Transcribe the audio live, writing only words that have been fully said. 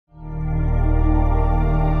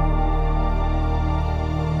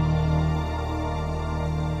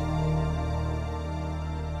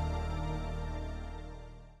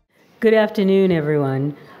Good afternoon,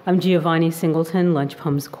 everyone. I'm Giovanni Singleton, Lunch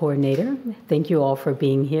Poems Coordinator. Thank you all for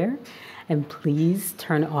being here. And please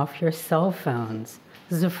turn off your cell phones.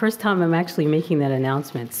 This is the first time I'm actually making that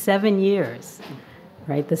announcement. 7 years,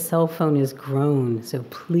 right? The cell phone has grown, so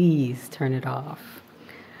please turn it off.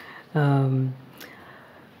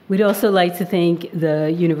 We'd also like to thank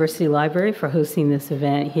the University Library for hosting this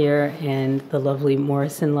event here and the lovely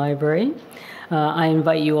Morrison Library. I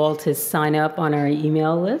invite you all to sign up on our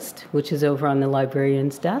email list, which is over on the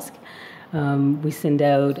librarian's desk. We send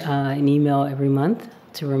out an email every month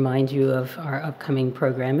to remind you of our upcoming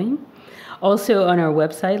programming. Also on our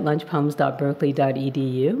website,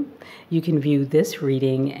 lunchpoems.berkeley.edu, you can view this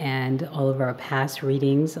reading and all of our past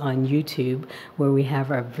readings on YouTube, where we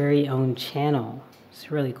have our very own channel. It's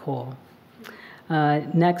really cool.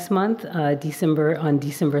 Next month, on December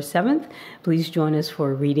 7th, please join us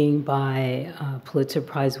for a reading by Pulitzer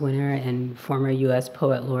Prize winner and former U.S.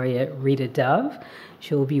 Poet Laureate Rita Dove.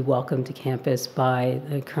 She will be welcomed to campus by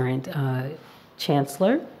the current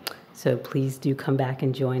chancellor, so please do come back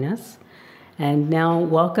and join us. And now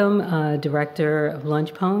welcome Director of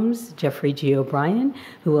Lunch Poems, Jeffrey G. O'Brien,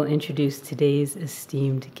 who will introduce today's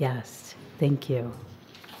esteemed guest. Thank you.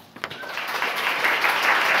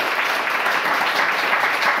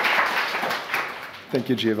 Thank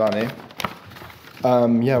you, Giovanni.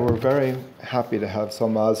 Yeah, we're very happy to have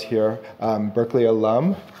Solmaz here, Berkeley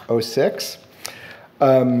alum, 06,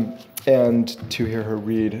 and to hear her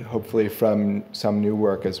read, hopefully from some new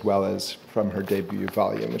work as well as from her debut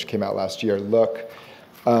volume, which came out last year, Look,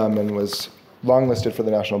 and was longlisted for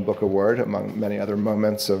the National Book Award, among many other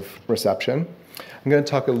moments of reception. I'm going to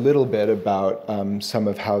talk a little bit about some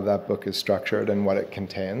of how that book is structured and what it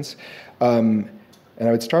contains. And I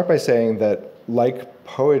would start by saying that, like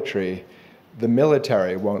poetry, the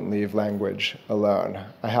military won't leave language alone.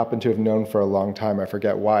 I happen to have known for a long time, I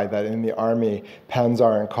forget why, that in the Army, pens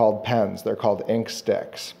aren't called pens, they're called ink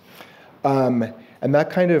sticks. And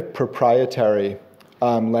that kind of proprietary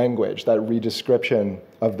language, that redescription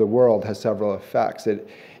of the world, has several effects. It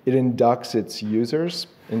inducts its users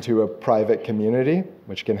into a private community,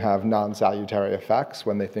 which can have non-salutary effects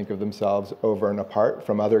when they think of themselves over and apart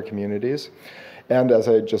from other communities. And as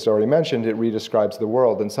I just already mentioned, it redescribes the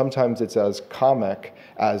world. And sometimes it's as comic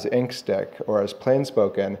as inkstick or as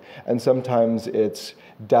plainspoken, and sometimes it's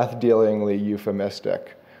death-dealingly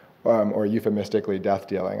euphemistic, or euphemistically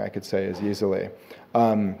death-dealing, I could say as easily.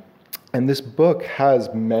 And this book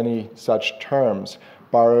has many such terms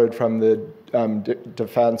borrowed from the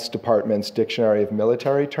Defense Department's Dictionary of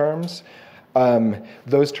Military Terms.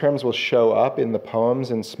 Those terms will show up in the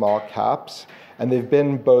poems in small caps, and they've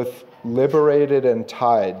been both liberated and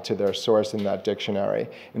tied to their source in that dictionary,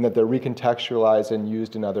 in that they're recontextualized and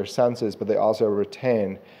used in other senses, but they also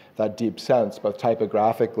retain that deep sense, both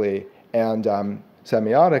typographically and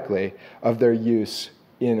semiotically, of their use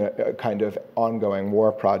in a kind of ongoing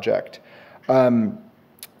war project.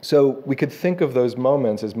 So we could think of those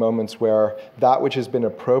moments as moments where that which has been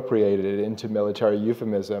appropriated into military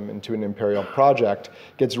euphemism, into an imperial project,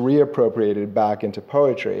 gets reappropriated back into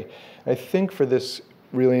poetry. I think for this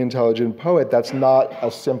really intelligent poet, that's not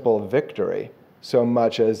a simple victory, so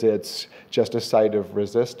much as it's just a site of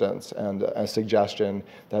resistance and a suggestion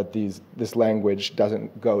that this language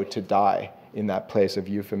doesn't go to die in that place of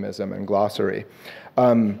euphemism and glossary.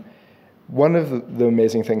 One of the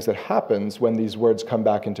amazing things that happens when these words come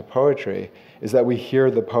back into poetry is that we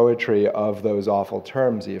hear the poetry of those awful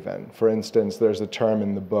terms even. For instance, there's a term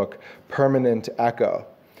in the book, permanent echo,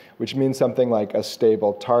 which means something like a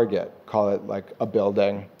stable target, call it like a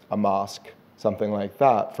building, a mosque, something like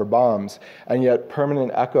that for bombs. And yet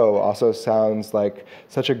permanent echo also sounds like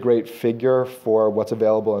such a great figure for what's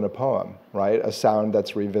available in a poem, right? A sound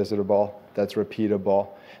that's revisitable, that's repeatable,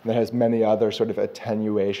 and that has many other sort of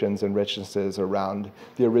attenuations and richnesses around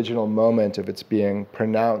the original moment of its being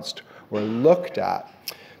pronounced or looked at.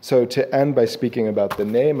 So to end by speaking about the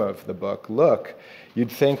name of the book, Look, you'd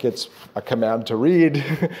think it's a command to read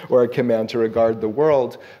or a command to regard the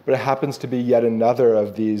world, but it happens to be yet another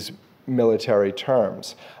of these military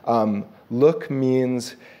terms. Look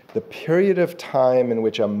means the period of time in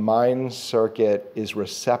which a mind circuit is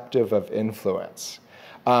receptive of influence,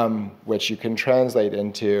 which you can translate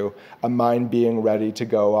into a mind being ready to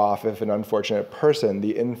go off if an unfortunate person,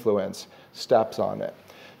 the influence, steps on it.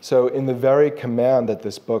 So in the very command that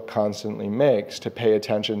this book constantly makes to pay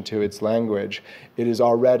attention to its language, it is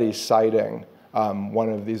already citing one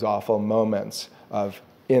of these awful moments of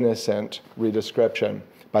innocent redescription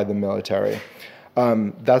by the military.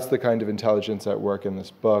 That's the kind of intelligence at work in this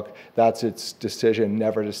book. That's its decision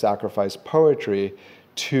never to sacrifice poetry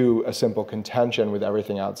to a simple contention with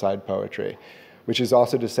everything outside poetry, which is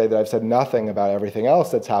also to say that I've said nothing about everything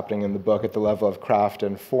else that's happening in the book at the level of craft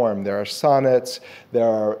and form. There are sonnets, there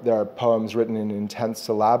are poems written in intense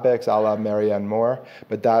syllabics, a la Marianne Moore,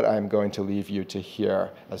 but that I'm going to leave you to hear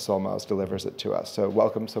as Solmaz delivers it to us. So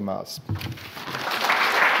welcome, Solmaz.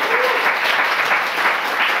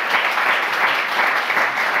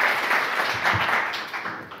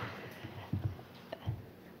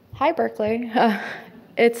 Hi, Berkeley.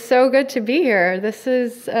 It's so good to be here. This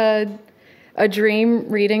is a dream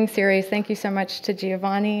reading series. Thank you so much to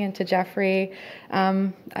Giovanni and to Jeffrey.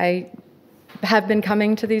 I have been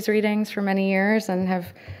coming to these readings for many years and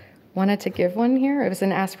have wanted to give one here. It was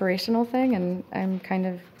an aspirational thing, and I'm kind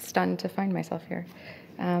of stunned to find myself here.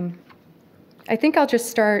 I think I'll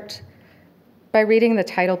just start by reading the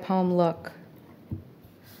title poem, Look.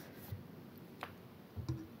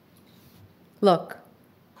 Look.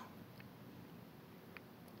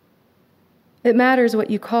 It matters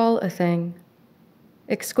what you call a thing.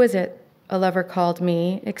 Exquisite, a lover called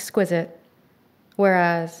me, exquisite.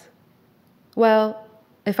 Whereas, well,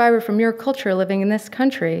 if I were from your culture living in this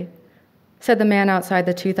country, said the man outside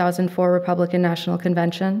the 2004 Republican National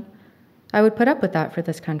Convention, I would put up with that for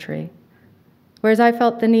this country. Whereas I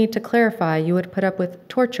felt the need to clarify, you would put up with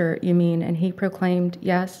torture, you mean, and he proclaimed,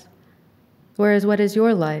 yes. Whereas what is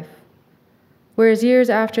your life? Whereas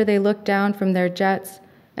years after they looked down from their jets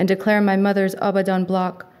and declare my mother's Abadan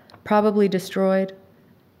block probably destroyed,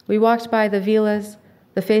 we walked by the villas,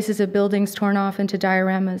 the faces of buildings torn off into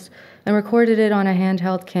dioramas, and recorded it on a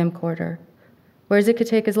handheld camcorder, whereas it could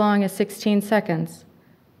take as long as 16 seconds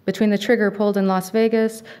between the trigger pulled in Las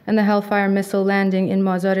Vegas and the Hellfire missile landing in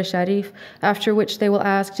Solmaz Sharif, after which they will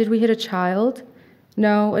ask, did we hit a child?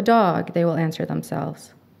 No, a dog, they will answer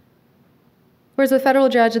themselves. Whereas the federal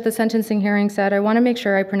judge at the sentencing hearing said, I want to make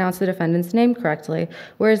sure I pronounce the defendant's name correctly,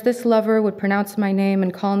 whereas this lover would pronounce my name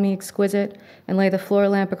and call me exquisite and lay the floor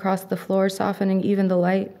lamp across the floor, softening even the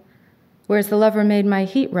light. Whereas the lover made my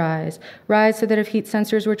heat rise so that if heat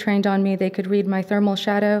sensors were trained on me, they could read my thermal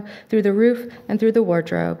shadow through the roof and through the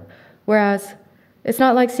wardrobe. Whereas it's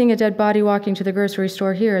not like seeing a dead body walking to the grocery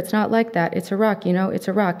store here. It's not like that. It's Iraq, you know, it's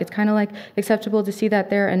Iraq. It's kind of like acceptable to see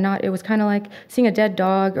that there and not, it was kind of like seeing a dead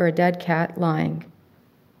dog or a dead cat lying.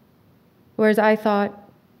 Whereas I thought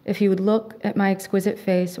if he would look at my exquisite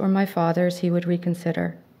face or my father's, he would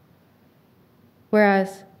reconsider.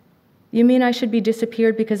 Whereas, you mean I should be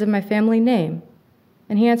disappeared because of my family name?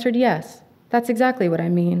 And he answered, yes, that's exactly what I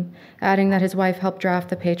mean, adding that his wife helped draft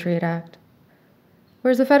the Patriot Act.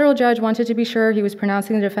 Whereas the federal judge wanted to be sure he was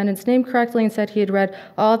pronouncing the defendant's name correctly and said he had read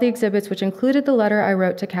all the exhibits, which included the letter I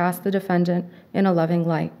wrote to cast the defendant in a loving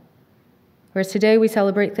light. Whereas today we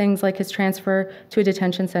celebrate things like his transfer to a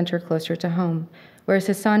detention center closer to home, whereas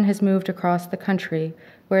his son has moved across the country,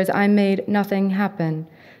 whereas I made nothing happen,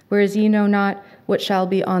 whereas ye know not what shall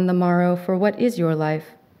be on the morrow, for what is your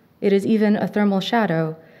life? It is even a thermal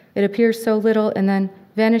shadow. It appears so little and then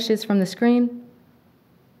vanishes from the screen.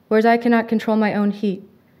 Whereas I cannot control my own heat,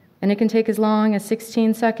 and it can take as long as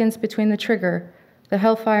 16 seconds between the trigger, the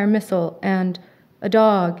Hellfire missile, and a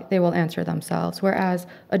dog, they will answer themselves, whereas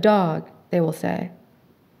a dog, they will say.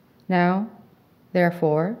 Now,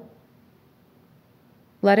 therefore,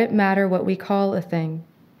 let it matter what we call a thing.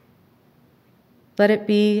 Let it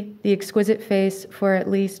be the exquisite face for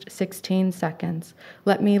at least 16 seconds.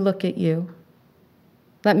 Let me look at you.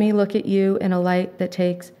 Let me look at you in a light that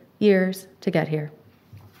takes years to get here.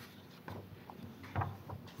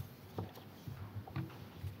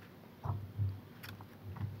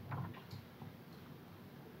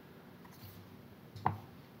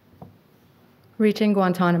 Reaching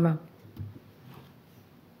Guantanamo.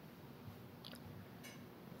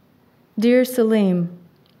 Dear Salim,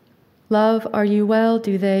 love, are you well?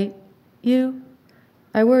 Do they? You?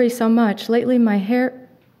 I worry so much. Lately my hair,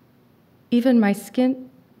 even my skin,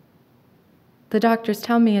 the doctors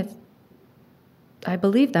tell me it's, I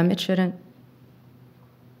believe them, it shouldn't.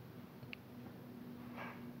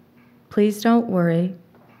 Please don't worry.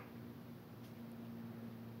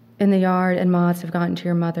 In the yard, and moths have gotten to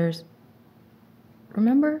your mother's.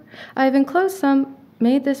 Remember? I have enclosed some,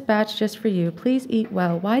 made this batch just for you. Please eat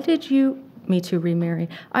well. Why did you, me too, remarry?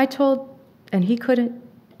 I told, and he couldn't,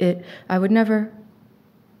 I would never.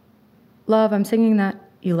 Love, I'm singing that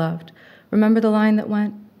you loved. Remember the line that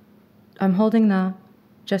went, I'm holding the,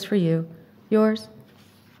 just for you. Yours?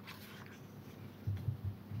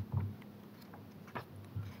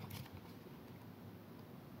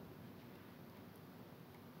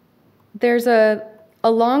 There's a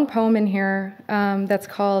long poem in here that's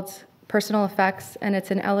called Personal Effects, and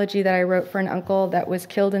it's an elegy that I wrote for an uncle that was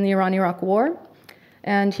killed in the Iran-Iraq War.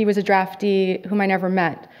 and he was a draftee whom I never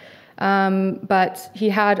met. But he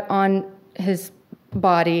had on his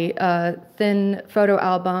body a thin photo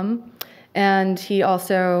album, and he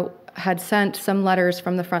also had sent some letters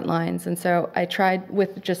from the front lines. And so I tried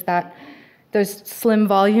with just those slim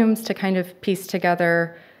volumes to kind of piece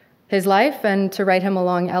together his life and to write him a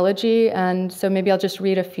long elegy. And so maybe I'll just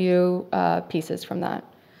read a few pieces from that.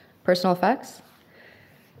 Personal effects.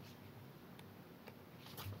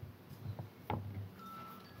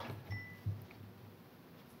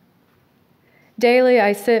 Daily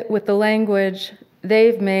I sit with the language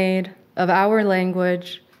they've made of our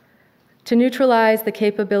language to neutralize the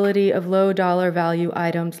capability of low dollar value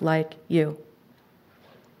items like you.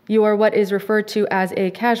 You are what is referred to as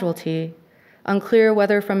a casualty, unclear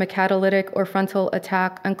whether from a catalytic or frontal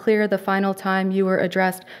attack, unclear the final time you were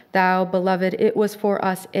addressed, thou, beloved, it was for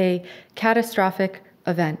us a catastrophic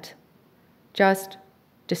event. Just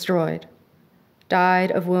destroyed,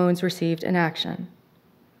 died of wounds received in action.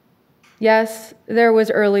 Yes, there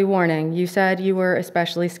was early warning. You said you were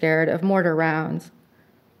especially scared of mortar rounds.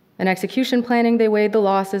 In execution planning, they weighed the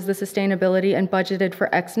losses, the sustainability, and budgeted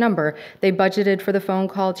for X number. They budgeted for the phone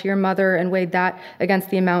call to your mother and weighed that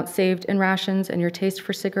against the amount saved in rations and your taste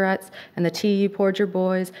for cigarettes and the tea you poured your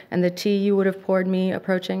boys and the tea you would have poured me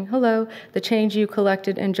approaching hello, the change you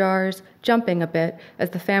collected in jars, jumping a bit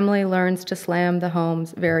as the family learns to slam the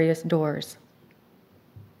home's various doors.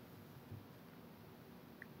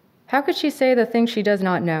 How could she say the thing she does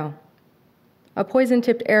not know? A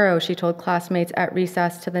poison-tipped arrow, she told classmates at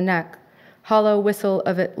recess, to the neck, hollow whistle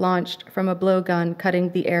of it launched from a blowgun cutting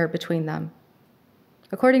the air between them.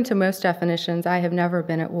 According to most definitions, I have never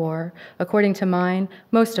been at war. According to mine,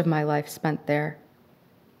 most of my life spent there.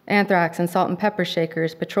 Anthrax and salt and pepper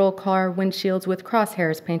shakers, patrol car windshields with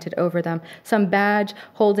crosshairs painted over them, some badge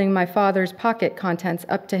holding my father's pocket contents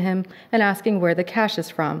up to him and asking where the cash is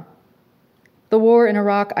from. The war in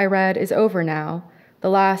Iraq, I read, is over now, the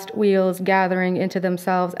last wheels gathering into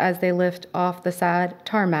themselves as they lift off the sad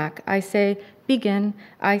tarmac. I say, begin.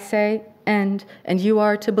 I say, end. And you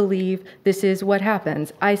are to believe this is what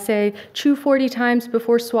happens. I say, chew 40 times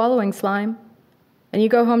before swallowing slime. And you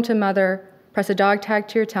go home to mother, press a dog tag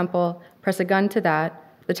to your temple, press a gun to that,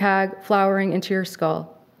 the tag flowering into your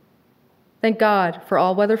skull. Thank God for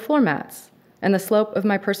all-weather floor mats and the slope of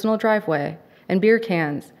my personal driveway, and beer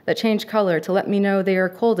cans that change color to let me know they are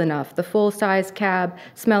cold enough, the full-size cab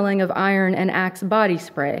smelling of iron and Axe body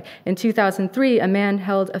spray. In 2003, a man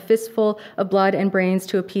held a fistful of blood and brains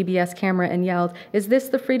to a PBS camera and yelled, "Is this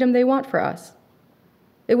the freedom they want for us?"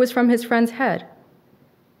 It was from his friend's head.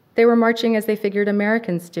 They were marching as they figured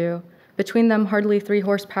Americans do. Between them, hardly 3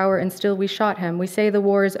 horsepower, and still we shot him. We say the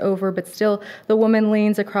war is over, but still the woman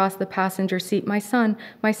leans across the passenger seat. My son,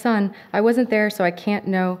 I wasn't there, so I can't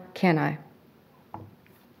know, can I?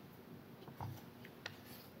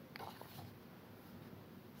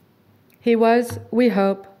 He was, we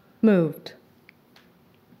hope, moved.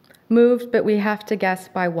 Moved, but we have to guess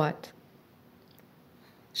by what.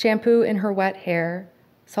 Shampoo in her wet hair,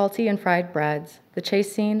 salty and fried breads, the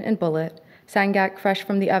chase scene in Bullet, Sangak fresh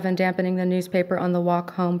from the oven dampening the newspaper on the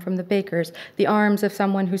walk home from the baker's, the arms of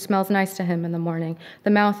someone who smells nice to him in the morning, the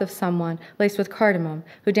mouth of someone laced with cardamom,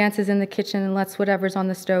 who dances in the kitchen and lets whatever's on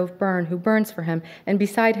the stove burn, who burns for him, and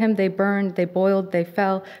beside him they burned, they boiled, they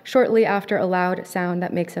fell, shortly after a loud sound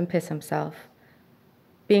that makes him piss himself.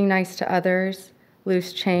 Being nice to others,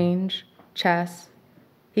 loose change, chess.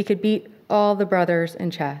 He could beat all the brothers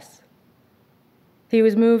in chess. He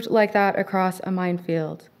was moved like that across a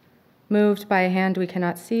minefield, moved by a hand we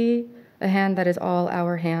cannot see, a hand that is all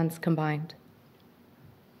our hands combined.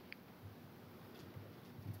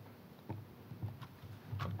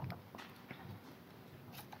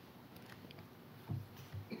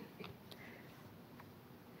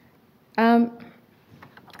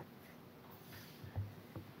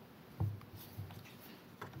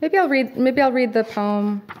 Maybe I'll read the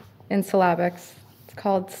poem in syllabics. It's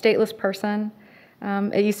called Stateless Person.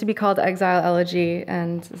 It used to be called Exile Elegy,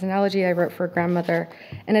 and it's an elegy I wrote for a grandmother.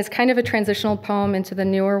 And it's kind of a transitional poem into the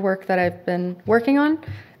newer work that I've been working on.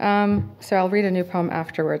 So I'll read a new poem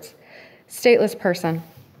afterwards. Stateless Person.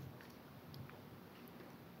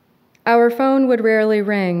 Our phone would rarely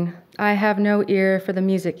ring. I have no ear for the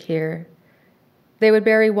music here. They would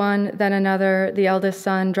bury one, then another, the eldest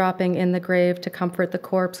son dropping in the grave to comfort the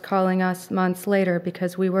corpse, calling us months later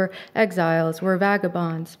because we were exiles, were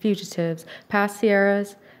vagabonds, fugitives, past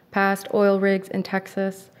Sierras, past oil rigs in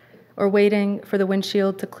Texas, or waiting for the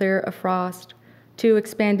windshield to clear a frost, 2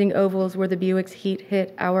 expanding ovals where the Buick's heat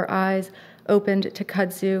hit our eyes, opened to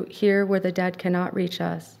kudzu, here where the dead cannot reach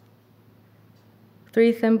us.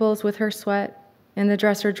 3 thimbles with her sweat, In the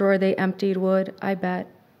dresser drawer they emptied would, I bet.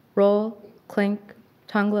 Roll, clink,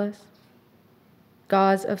 tongueless.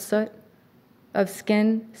 Gauze of soot, of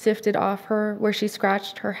skin sifted off her where she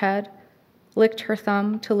scratched her head, licked her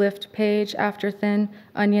thumb to lift page after thin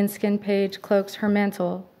onion skin page cloaks her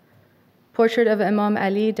mantle. Portrait of Imam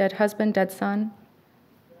Ali, dead husband, dead son.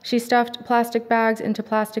 She stuffed plastic bags into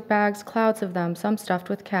plastic bags, clouds of them, some stuffed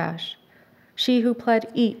with cash. She who pled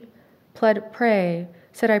eat, pled pray,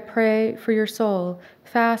 said I pray for your soul,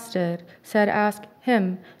 fasted, said ask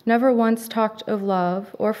him, never once talked of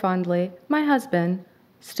love or fondly, my husband,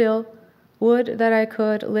 still, would that I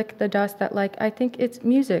could lick the dust that like I think its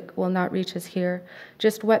music will not reach us here,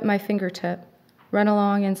 just wet my fingertip, run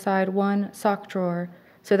along inside one sock drawer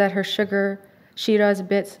so that her sugar, Shira's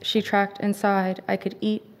bits she tracked inside, I could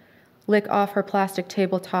eat, lick off her plastic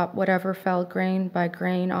tabletop whatever fell grain by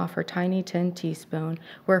grain off her tiny tin teaspoon.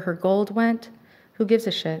 Where her gold went, who gives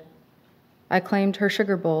a shit? I claimed her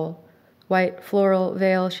sugar bowl, white floral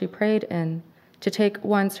veil she prayed in, to take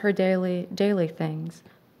once her daily things,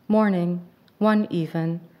 morning, one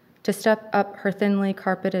even, to step up her thinly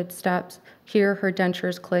carpeted steps, hear her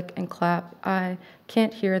dentures click and clap. I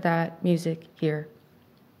can't hear that music here.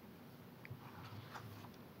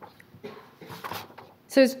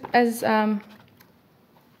 So as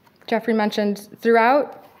Jeffrey mentioned,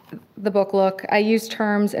 throughout the book look, I use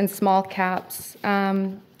terms in small caps.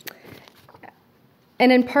 And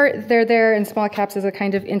in part, they're there in small caps as a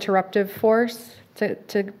kind of interruptive force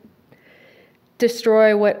to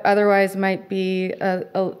destroy what otherwise might be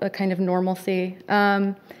a kind of normalcy.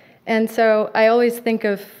 And so I always think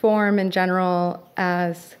of form in general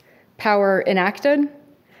as power enacted,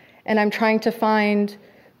 and I'm trying to find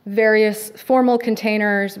various formal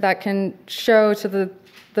containers that can show to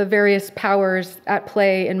the various powers at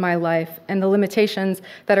play in my life and the limitations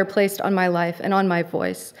that are placed on my life and on my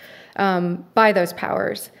voice by those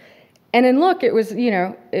powers. And in Look, it was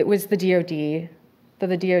the DoD, though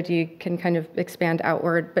the DoD can kind of expand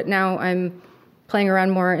outward, but now I'm playing around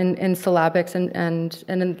more in syllabics and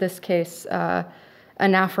in this case,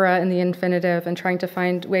 anaphora in the infinitive, and trying to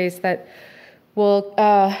find ways that will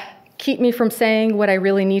keep me from saying what I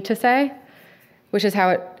really need to say, which is how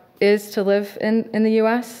it is to live in the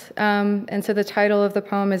US. And so the title of the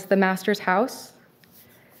poem is The Master's House,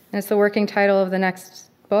 and it's the working title of the next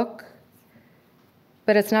book,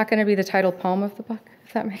 but it's not going to be the title poem of the book,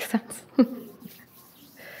 if that makes sense.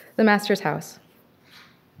 The Master's House.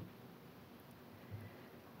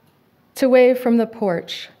 To wave from the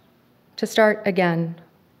porch, to start again,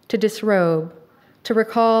 to disrobe, to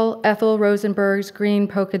recall Ethel Rosenberg's green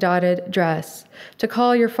polka-dotted dress, to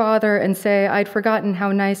call your father and say, I'd forgotten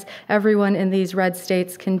how nice everyone in these red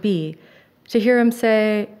states can be, to hear him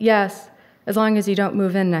say, yes, as long as you don't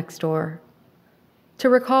move in next door, to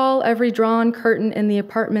recall every drawn curtain in the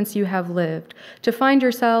apartments you have lived, to find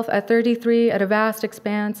yourself at 33 at a vast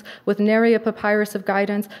expanse, with nary a papyrus of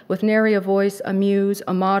guidance, with nary a voice, a muse,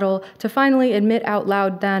 a model, to finally admit out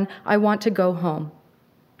loud then, I want to go home.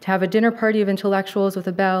 To have a dinner party of intellectuals with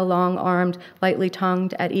a bell, long-armed, lightly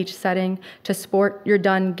tongued at each setting, to sport your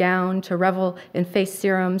dun gown, to revel in face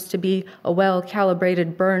serums, to be a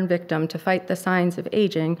well-calibrated burn victim, to fight the signs of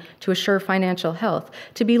aging, to assure financial health,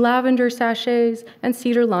 to be lavender sachets and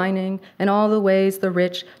cedar lining and all the ways the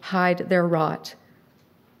rich hide their rot.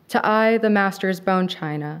 To eye the master's bone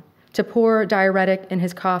china, to pour diuretic in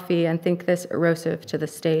his coffee and think this erosive to the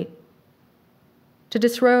state. To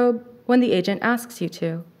disrobe when the agent asks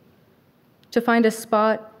you to find a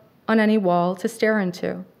spot on any wall to stare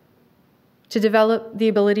into, to develop the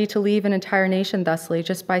ability to leave an entire nation thusly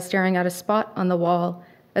just by staring at a spot on the wall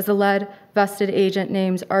as the lead-vested agent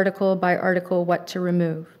names article by article what to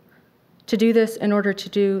remove, to do this in order to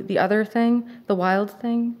do the other thing, the wild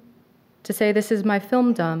thing, to say this is my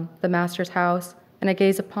filmdom, the master's house, and I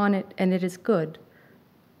gaze upon it and it is good,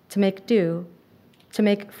 to make do, to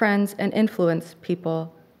make friends and influence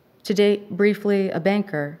people, to date briefly a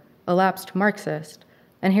banker, a lapsed Marxist,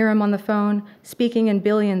 and hear him on the phone speaking in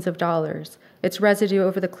billions of dollars, its residue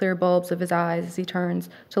over the clear bulbs of his eyes as he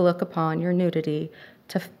turns to look upon your nudity,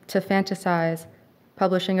 to fantasize,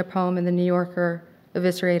 publishing a poem in the New Yorker,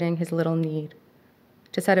 eviscerating his little need,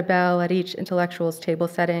 to set a bell at each intellectual's table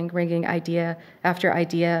setting, ringing idea after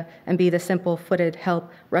idea, and be the simple-footed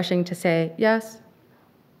help rushing to say yes,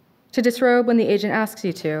 to disrobe when the agent asks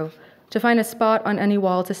you to find a spot on any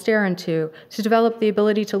wall to stare into, to develop the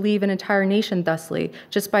ability to leave an entire nation thusly,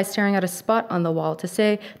 just by staring at a spot on the wall, to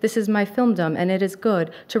say, this is my filmdom and it is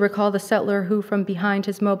good, to recall the settler who from behind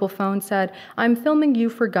his mobile phone said, I'm filming you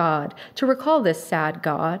for God, to recall this sad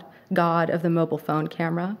God, God of the mobile phone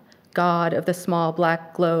camera, god of the small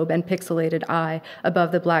black globe and pixelated eye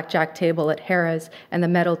above the blackjack table at Harrah's and the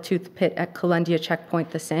metal tooth pit at Columbia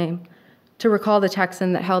checkpoint the same. To recall the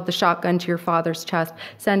Texan that held the shotgun to your father's chest,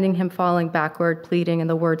 sending him falling backward, pleading, and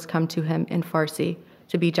the words come to him in Farsi.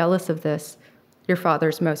 To be jealous of this, your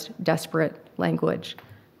father's most desperate language.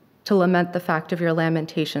 To lament the fact of your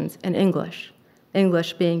lamentations in English,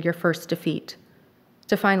 English being your first defeat.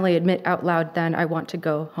 To finally admit out loud then, I want to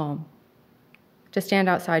go home. To stand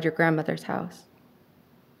outside your grandmother's house.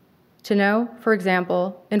 To know, for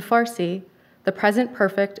example, in Farsi, the present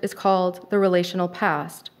perfect is called the relational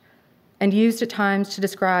past, and used at times to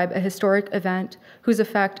describe a historic event whose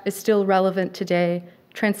effect is still relevant today,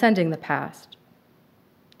 transcending the past.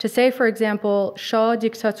 To say, for example, Shah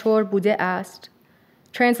diktator bude ast,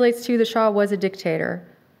 translates to the Shah was a dictator,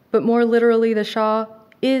 but more literally the Shah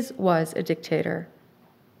was a dictator.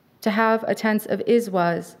 To have a tense of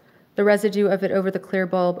was, the residue of it over the clear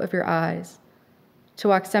bulb of your eyes. To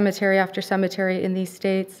walk cemetery after cemetery in these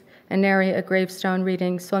states and nary a gravestone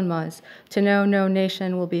reading Solmaz, to know no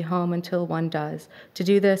nation will be home until one does. To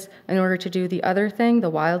do this in order to do the other thing, the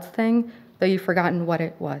wild thing, though you've forgotten what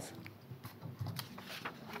it was.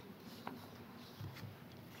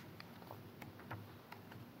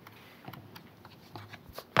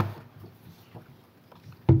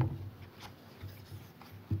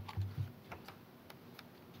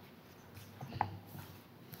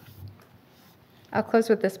 I'll close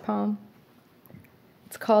with this poem.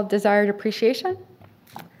 It's called Desired Appreciation,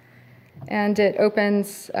 and it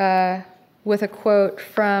opens with a quote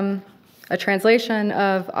from a translation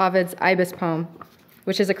of Ovid's Ibis poem,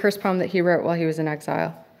 which is a curse poem that he wrote while he was in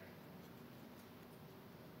exile.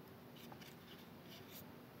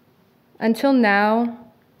 Until now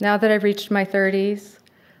that I've reached my 30s,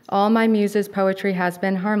 all my muse's poetry has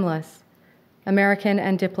been harmless, American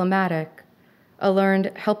and diplomatic. A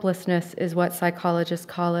learned helplessness is what psychologists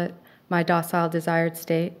call it, my docile desired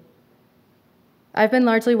state. I've been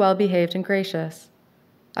largely well-behaved and gracious.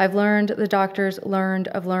 I've learned the doctors learned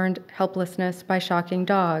of learned helplessness by shocking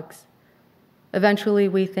dogs. Eventually,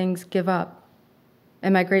 we things give up.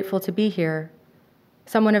 Am I grateful to be here?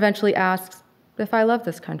 Someone eventually asks if I love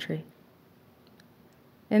this country.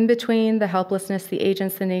 In between the helplessness, the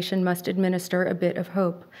agents the nation must administer a bit of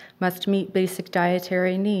hope, must meet basic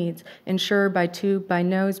dietary needs, ensure by tube, by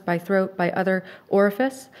nose, by throat, by other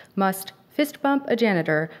orifice, must fist bump a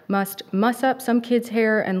janitor, must muss up some kid's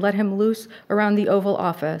hair and let him loose around the Oval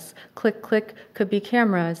Office. Click, click could be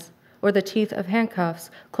cameras, or the teeth of handcuffs,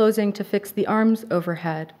 closing to fix the arms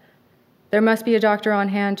overhead. There must be a doctor on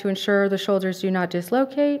hand to ensure the shoulders do not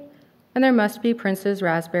dislocate, and there must be Prince's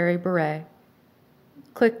raspberry beret.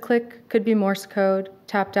 Click, click could be Morse code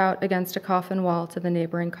tapped out against a coffin wall to the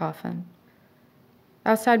neighboring coffin.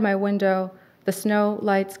 Outside my window, the snow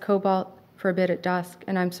lights cobalt for a bit at dusk,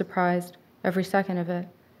 and I'm surprised every second of it.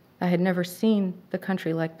 I had never seen the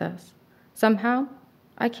country like this. Somehow,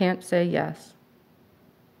 I can't say yes.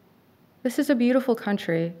 This is a beautiful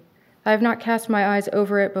country. I have not cast my eyes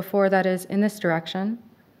over it before, that is, in this direction,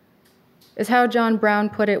 is how John Brown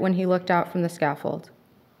put it when he looked out from the scaffold.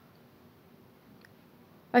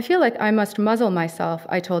 I feel like I must muzzle myself,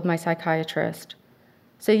 I told my psychiatrist.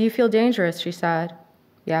 So you feel dangerous, she said.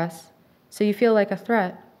 Yes. So you feel like a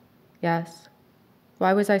threat? Yes.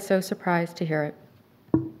 Why was I so surprised to hear it?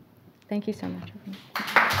 Thank you so much.